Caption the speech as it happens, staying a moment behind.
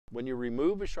When you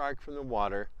remove a shark from the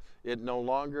water, it no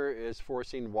longer is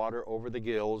forcing water over the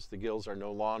gills. The gills are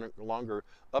no longer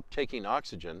uptaking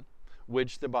oxygen,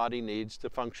 which the body needs to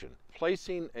function.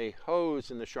 Placing a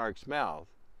hose in the shark's mouth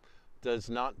does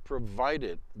not provide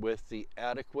it with the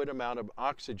adequate amount of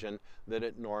oxygen that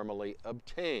it normally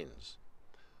obtains.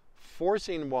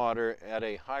 Forcing water at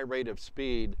a high rate of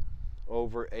speed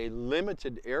over a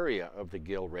limited area of the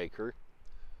gill raker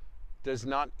does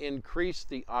not increase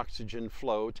the oxygen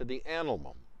flow to the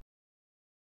animal.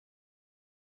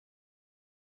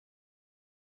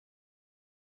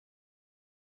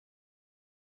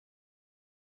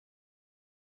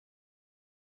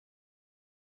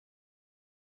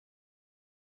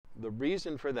 The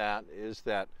reason for that is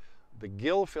that the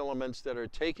gill filaments that are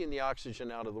taking the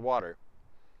oxygen out of the water,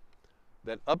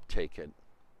 that uptake it,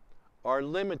 are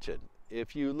limited.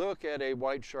 If you look at a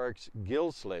white shark's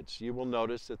gill slits, you will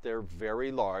notice that they're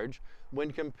very large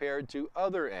when compared to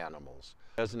other animals.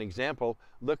 As an example,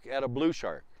 look at a blue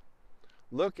shark.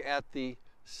 Look at the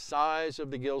size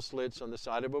of the gill slits on the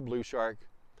side of a blue shark,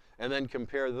 and then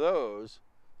compare those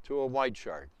to a white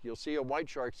shark. You'll see a white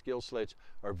shark's gill slits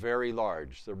are very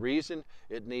large. The reason,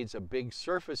 it needs a big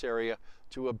surface area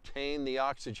to obtain the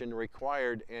oxygen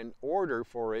required in order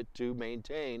for it to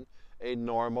maintain a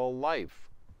normal life.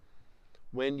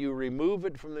 When you remove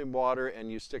it from the water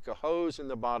and you stick a hose in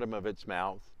the bottom of its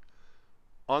mouth,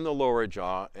 on the lower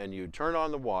jaw, and you turn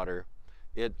on the water,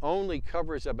 it only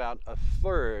covers about a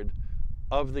third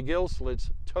of the gill slit's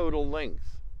total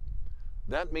length.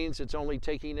 That means it's only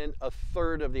taking in a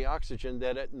third of the oxygen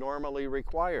that it normally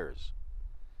requires.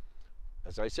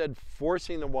 As I said,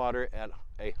 forcing the water at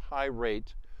a high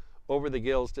rate over the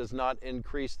gills does not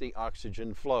increase the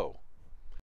oxygen flow.